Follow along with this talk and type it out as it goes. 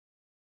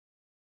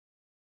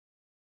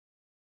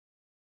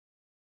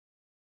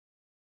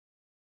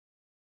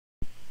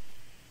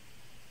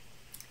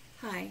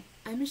Hi,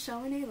 I'm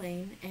Renee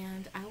Lane,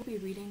 and I will be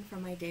reading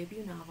from my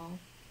debut novel,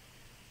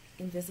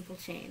 Invisible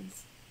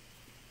Chains.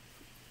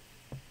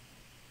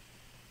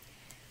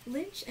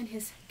 Lynch and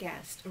his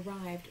guest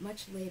arrived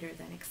much later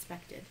than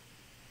expected.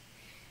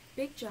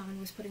 Big John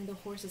was putting the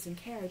horses and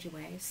carriage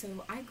away,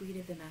 so I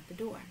greeted them at the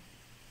door.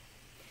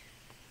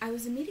 I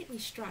was immediately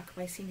struck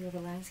by Senor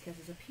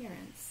Velazquez's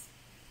appearance.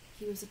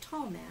 He was a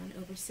tall man,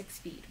 over 6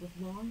 feet, with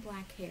long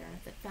black hair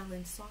that fell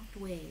in soft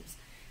waves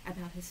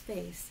about his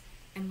face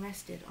and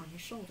rested on his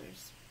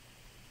shoulders.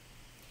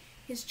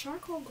 His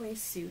charcoal gray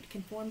suit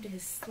conformed to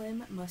his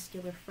slim,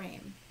 muscular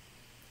frame.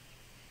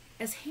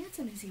 As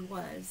handsome as he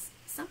was,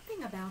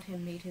 something about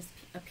him made his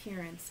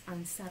appearance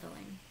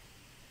unsettling.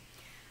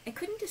 I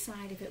couldn't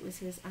decide if it was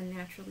his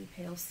unnaturally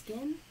pale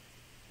skin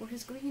or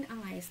his green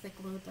eyes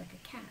that glowed like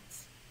a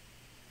cat's.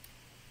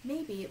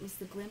 Maybe it was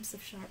the glimpse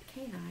of sharp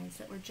canines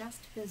that were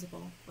just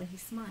visible when he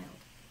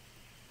smiled.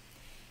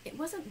 It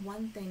wasn't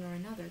one thing or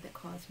another that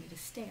caused me to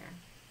stare.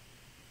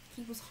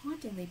 He was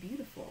hauntingly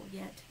beautiful,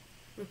 yet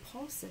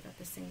repulsive at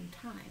the same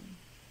time.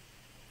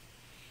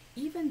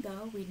 Even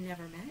though we'd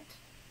never met,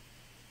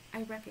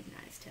 I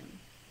recognized him.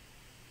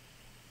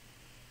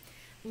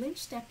 Lynch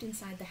stepped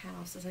inside the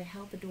house as I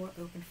held the door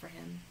open for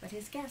him, but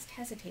his guest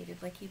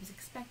hesitated like he was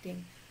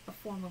expecting a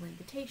formal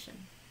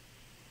invitation.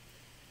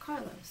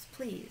 "Carlos,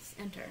 please,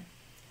 enter.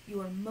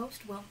 You are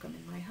most welcome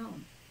in my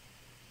home."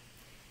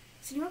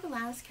 Senor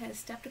Velazquez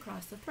stepped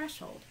across the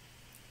threshold.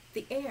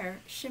 The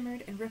air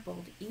shimmered and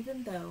rippled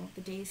even though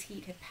the day's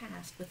heat had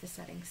passed with the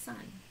setting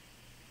sun.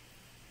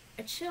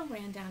 A chill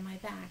ran down my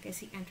back as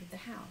he entered the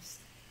house.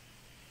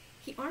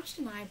 He arched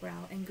an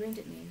eyebrow and grinned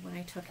at me when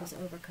I took his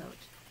overcoat.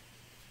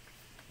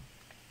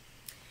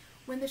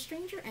 When the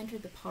stranger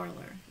entered the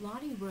parlor,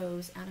 Lottie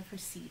rose out of her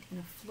seat in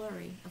a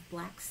flurry of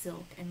black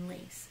silk and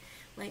lace,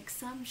 like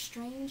some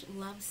strange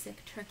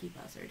lovesick turkey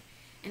buzzard,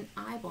 and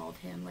eyeballed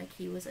him like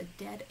he was a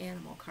dead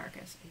animal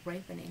carcass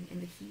ripening in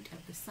the heat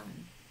of the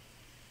sun.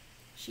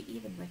 She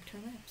even licked her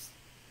lips.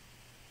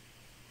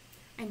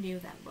 I knew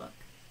that look.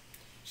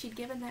 She'd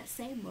given that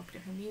same look to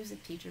her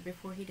music teacher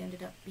before he'd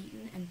ended up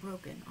beaten and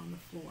broken on the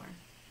floor.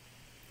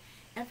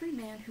 Every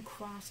man who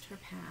crossed her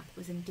path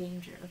was in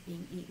danger of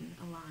being eaten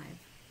alive.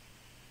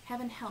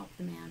 Heaven help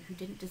the man who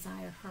didn't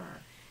desire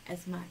her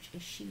as much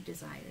as she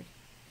desired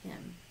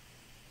him.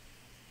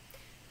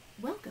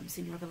 "Welcome,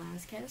 Senor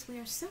Velazquez. We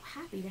are so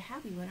happy to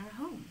have you in our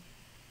home."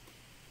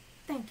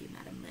 "Thank you,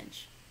 Madam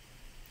Lynch."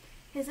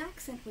 His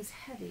accent was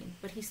heavy,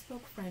 but he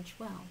spoke French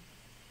well.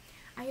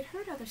 I had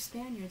heard other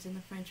Spaniards in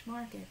the French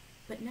market,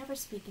 but never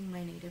speaking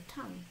my native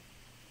tongue.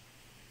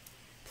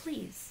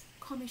 "Please,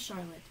 call me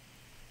Charlotte.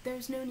 There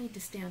is no need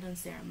to stand on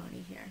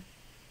ceremony here."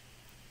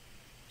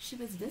 She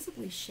was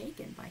visibly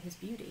shaken by his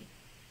beauty.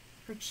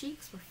 Her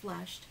cheeks were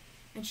flushed,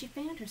 and she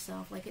fanned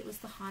herself like it was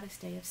the hottest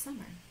day of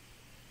summer.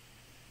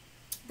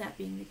 "That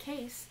being the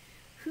case,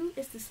 who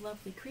is this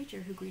lovely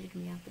creature who greeted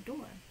me at the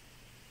door?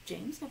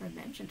 James never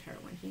mentioned her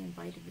when he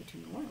invited me to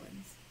New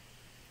Orleans."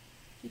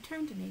 He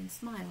turned to me and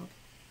smiled.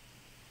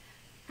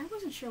 I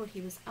wasn't sure what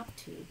he was up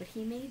to, but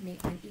he made me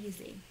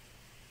uneasy.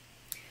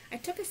 I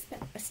took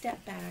a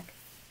step back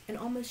and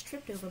almost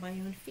tripped over my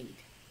own feet.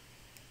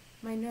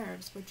 My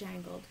nerves were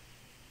jangled.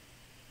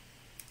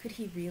 Could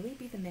he really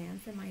be the man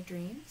from my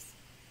dreams?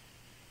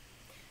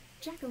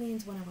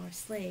 "Jacqueline's one of our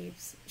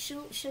slaves.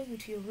 She'll show you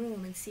to your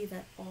room and see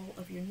that all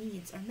of your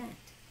needs are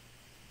met."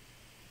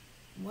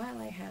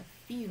 "While I have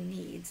few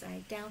needs, I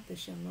doubt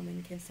this young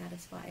woman can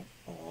satisfy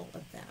all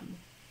of them."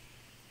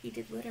 He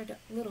did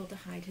little to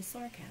hide his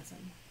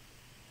sarcasm.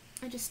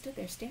 I just stood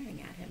there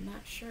staring at him,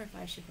 not sure if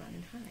I should run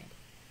and hide.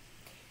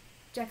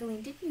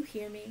 "Jacqueline, didn't you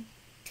hear me?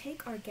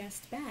 Take our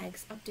guest's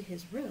bags up to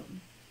his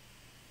room."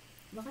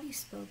 Lottie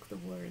spoke the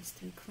words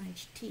through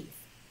clenched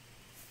teeth.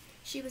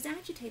 She was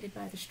agitated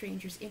by the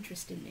stranger's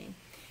interest in me,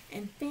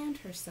 and fanned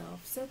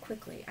herself so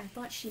quickly I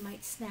thought she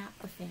might snap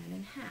the fan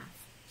in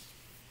half.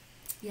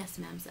 "Yes,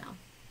 mademoiselle."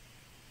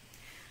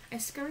 I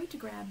scurried to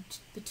grab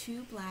the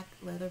 2 black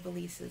leather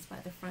valises by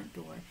the front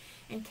door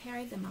and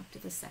carried them up to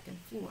the 2nd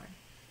floor.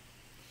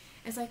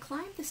 As I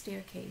climbed the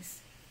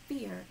staircase,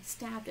 fear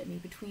stabbed at me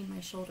between my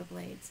shoulder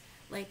blades,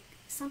 like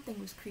something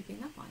was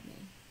creeping up on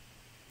me.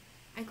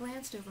 I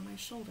glanced over my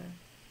shoulder.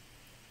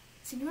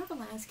 Senor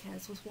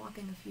Velazquez was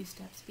walking a few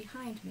steps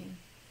behind me,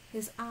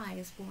 his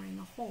eyes boring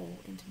a hole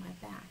into my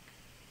back.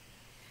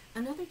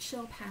 Another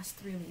chill passed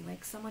through me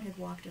like someone had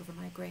walked over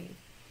my grave,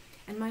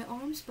 and my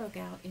arms broke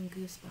out in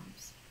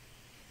goosebumps.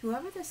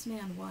 Whoever this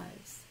man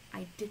was,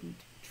 I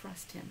didn't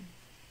trust him.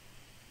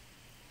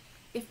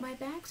 "If my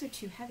bags are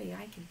too heavy,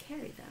 I can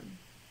carry them."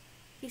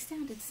 He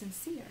sounded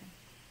sincere.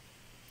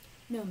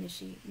 "No,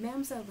 Missy,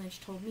 Mademoiselle Lynch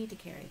told me to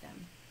carry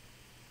them."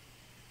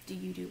 "Do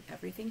you do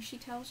everything she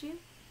tells you?"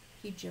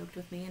 He joked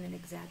with me in an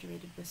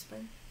exaggerated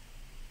whisper.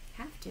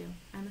 "Have to.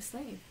 I'm a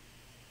slave."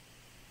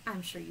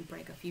 "I'm sure you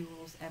break a few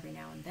rules every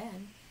now and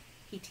then,"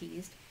 he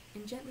teased,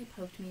 and gently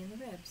poked me in the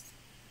ribs.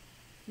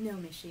 "No,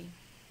 Missy.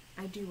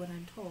 I do what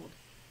I'm told."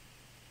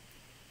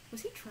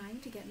 Was he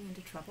trying to get me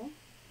into trouble?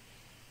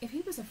 If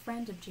he was a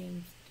friend of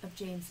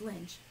James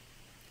Lynch,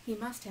 He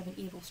must have an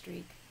evil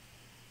streak.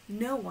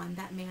 No one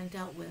that man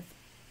dealt with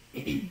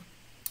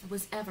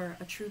was ever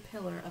a true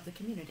pillar of the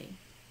community.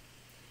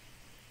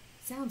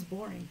 Sounds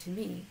boring to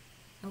me.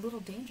 A little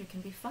danger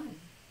can be fun.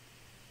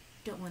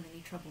 Don't want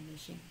any trouble,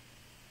 Mishi.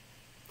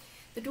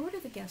 The door to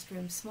the guest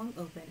room swung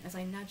open as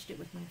I nudged it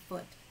with my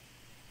foot.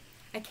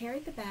 I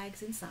carried the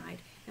bags inside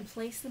and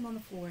placed them on the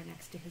floor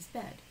next to his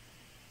bed.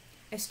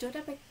 I stood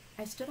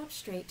up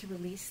straight to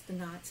release the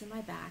knots in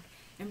my back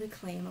and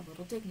reclaim a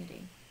little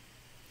dignity.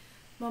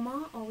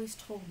 Mama always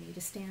told me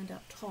to stand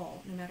up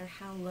tall no matter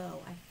how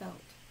low I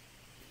felt.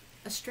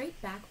 A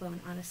straight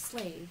backbone on a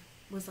slave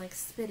was like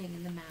spitting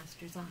in the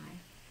master's eye.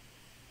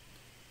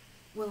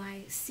 Will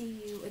I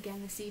see you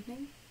again this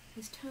evening?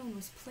 His tone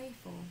was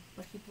playful,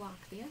 but he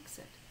blocked the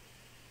exit.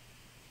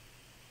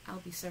 I'll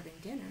be serving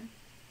dinner.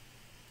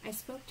 I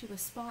spoke to a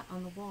spot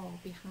on the wall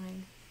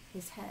behind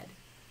his head.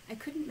 I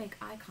couldn't make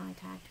eye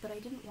contact, but I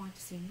didn't want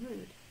to seem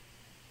rude.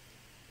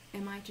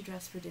 Am I to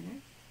dress for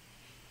dinner?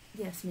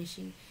 Yes,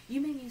 Mishi.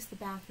 You may use the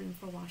bathroom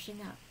for washing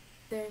up.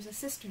 There's a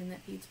cistern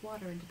that feeds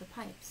water into the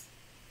pipes.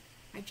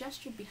 I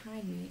gestured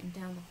behind me and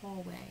down the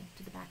hallway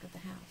to the back of the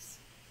house.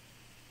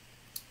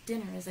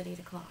 Dinner is at 8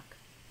 o'clock.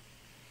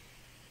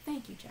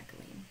 Thank you,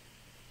 Jacqueline.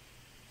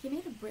 He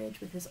made a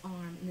bridge with his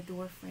arm in the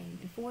door frame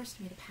and forced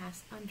me to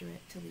pass under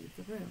it to leave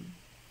the room.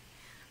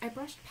 I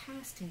brushed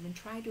past him and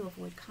tried to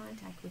avoid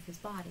contact with his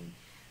body,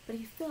 but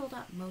he filled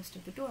up most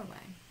of the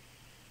doorway.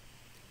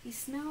 He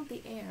smelled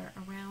the air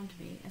around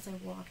me as I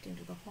walked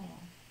into the hall.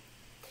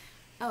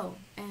 Oh,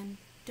 and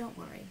don't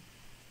worry,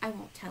 I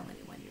won't tell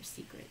anyone your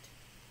secret.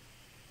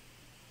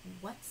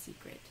 What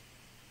secret?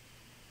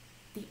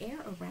 The air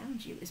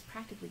around you is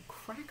practically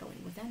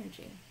crackling with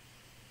energy.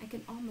 I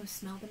can almost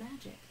smell the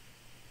magic.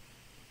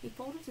 He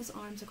folded his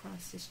arms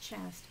across his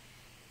chest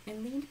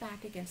and leaned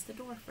back against the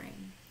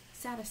doorframe,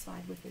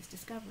 satisfied with his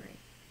discovery.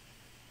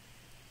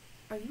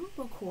 Are you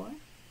a Bokor?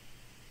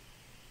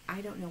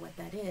 I don't know what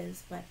that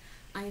is, but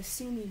I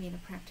assume you mean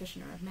a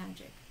practitioner of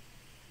magic.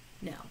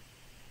 No.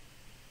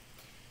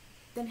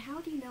 Then how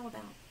do you know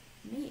about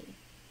me?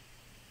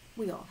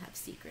 We all have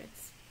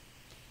secrets.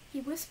 He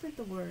whispered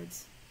the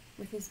words,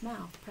 with his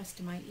mouth pressed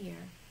to my ear,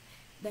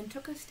 then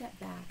took a step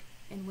back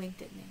and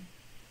winked at me.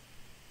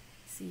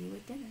 See you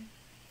at dinner.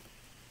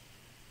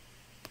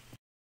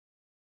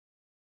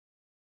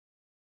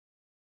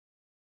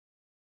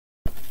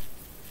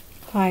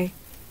 Hi,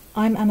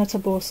 I'm Anna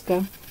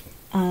Taborska,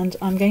 and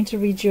I'm going to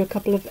read you a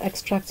couple of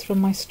extracts from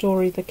my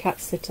story, The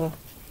Cat Sitter.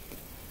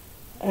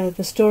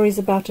 The story is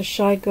about a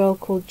shy girl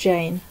called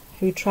Jane,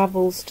 who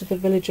travels to the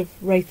village of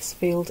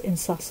Wraithsfield in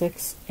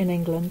Sussex, in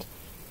England,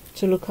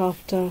 to look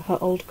after her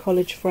old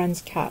college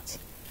friend's cat.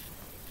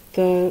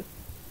 The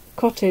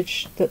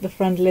cottage that the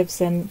friend lives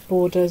in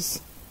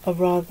borders a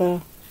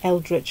rather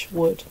eldritch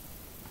wood.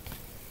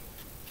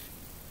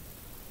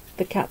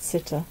 The Cat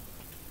Sitter.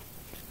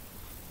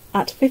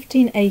 At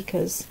 15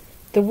 acres,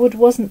 the wood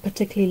wasn't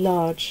particularly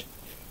large,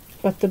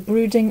 but the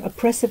brooding,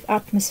 oppressive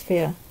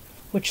atmosphere,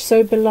 which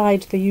so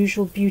belied the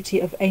usual beauty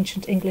of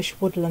ancient English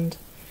woodland,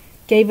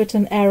 gave it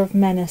an air of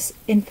menace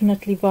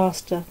infinitely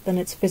vaster than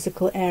its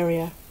physical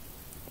area.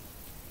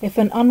 If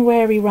an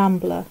unwary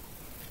rambler,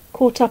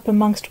 caught up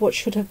amongst what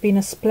should have been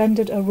a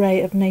splendid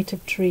array of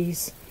native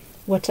trees,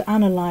 were to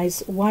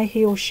analyse why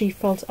he or she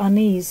felt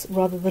unease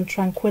rather than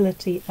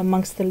tranquillity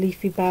amongst the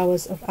leafy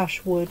bowers of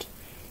ash wood,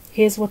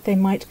 here's what they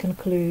might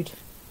conclude.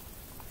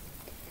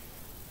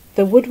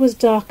 The wood was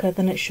darker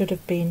than it should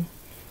have been.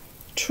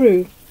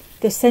 True,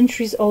 the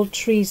centuries-old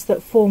trees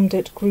that formed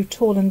it grew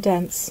tall and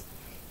dense,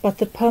 but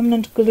the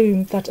permanent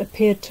gloom that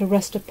appeared to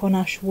rest upon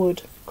ash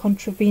wood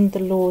contravened the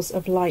laws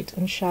of light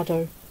and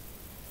shadow.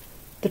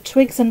 The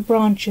twigs and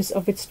branches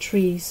of its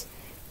trees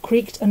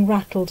creaked and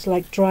rattled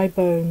like dry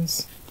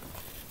bones.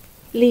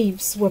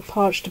 Leaves were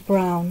parched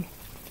brown.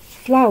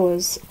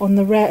 Flowers, on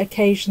the rare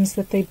occasions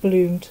that they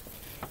bloomed,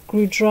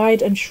 grew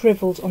dried and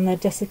shrivelled on their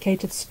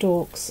desiccated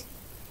stalks.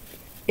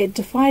 It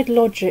defied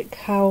logic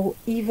how,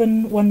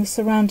 even when the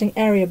surrounding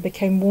area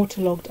became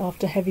waterlogged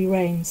after heavy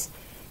rains,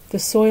 the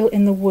soil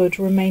in the wood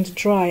remained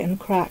dry and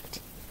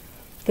cracked.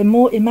 The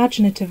more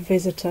imaginative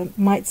visitor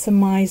might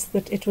surmise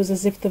that it was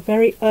as if the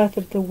very earth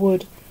of the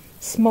wood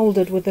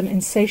smouldered with an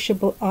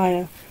insatiable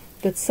ire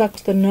that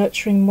sucked the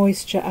nurturing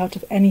moisture out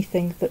of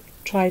anything that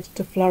tried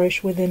to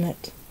flourish within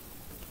it.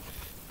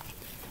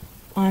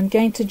 I'm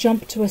going to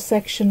jump to a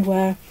section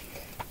where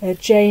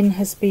Jane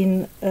has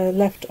been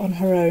left on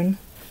her own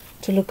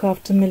to look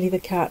after Millie the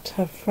cat.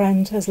 Her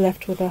friend has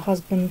left with her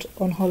husband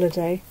on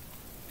holiday,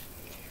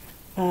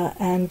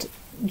 and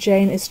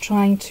Jane is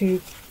trying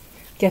to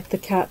get the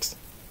cat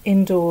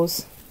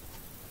indoors,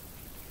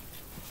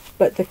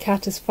 but the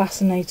cat is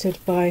fascinated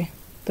by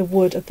the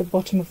wood at the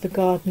bottom of the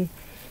garden,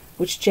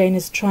 which Jane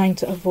is trying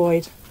to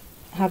avoid,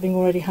 having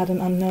already had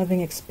an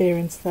unnerving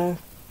experience there.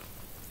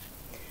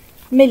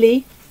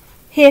 Millie,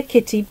 here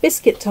kitty,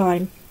 biscuit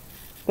time.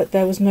 But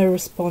there was no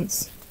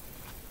response.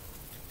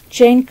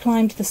 Jane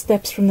climbed the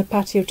steps from the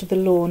patio to the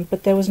lawn,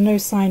 but there was no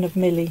sign of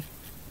Millie.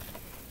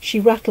 She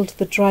rattled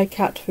the dry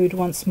cat food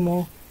once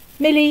more.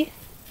 Millie,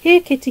 "Here,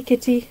 kitty,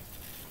 kitty."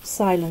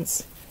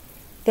 Silence.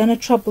 Then a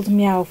troubled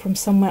meow from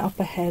somewhere up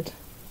ahead.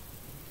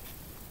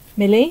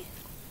 "Millie?"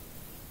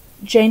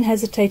 Jane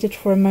hesitated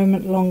for a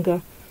moment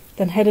longer,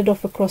 then headed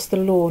off across the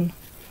lawn,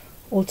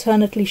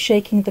 alternately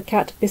shaking the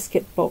cat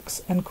biscuit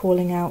box and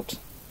calling out.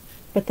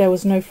 But there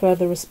was no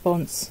further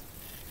response.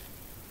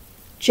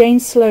 Jane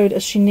slowed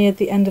as she neared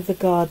the end of the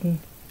garden.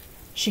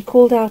 She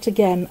called out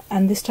again,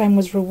 and this time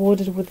was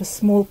rewarded with a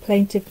small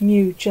plaintive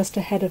mew just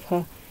ahead of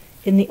her,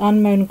 in the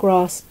unmown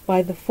grass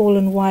by the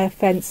fallen wire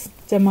fence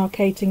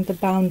demarcating the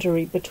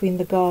boundary between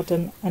the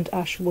garden and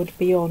ash wood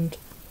beyond.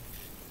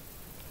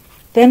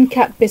 Then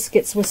cat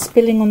biscuits were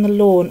spilling on the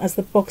lawn as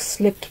the box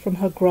slipped from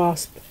her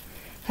grasp.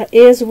 Her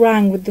ears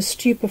rang with the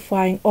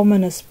stupefying,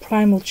 ominous,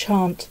 primal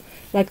chant,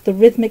 like the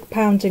rhythmic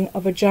pounding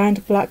of a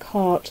giant black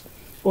heart,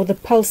 or the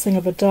pulsing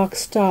of a dark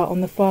star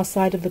on the far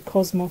side of the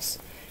cosmos.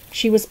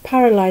 She was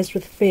paralyzed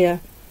with fear,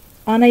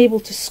 unable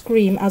to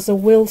scream as a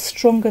will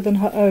stronger than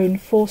her own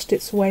forced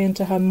its way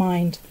into her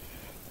mind.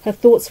 Her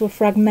thoughts were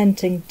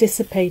fragmenting,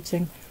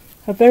 dissipating.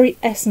 Her very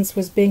essence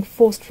was being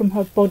forced from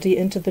her body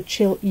into the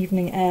chill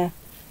evening air.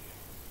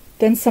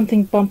 Then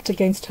something bumped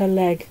against her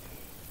leg,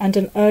 and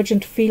an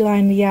urgent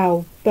feline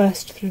yowl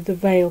burst through the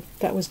veil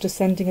that was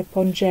descending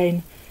upon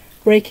Jane,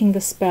 breaking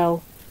the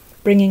spell,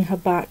 bringing her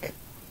back.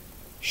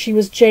 She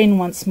was Jane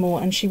once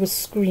more, and she was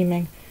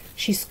screaming.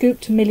 She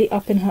scooped Millie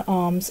up in her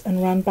arms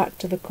and ran back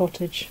to the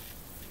cottage.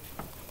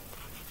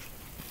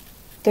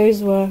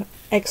 Those were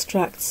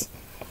extracts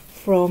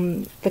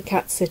from The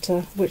Cat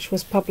Sitter, which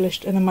was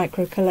published in a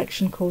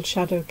micro-collection called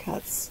Shadow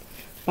Cats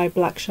by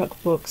Black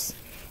Shuck Books.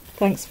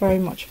 Thanks very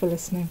much for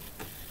listening.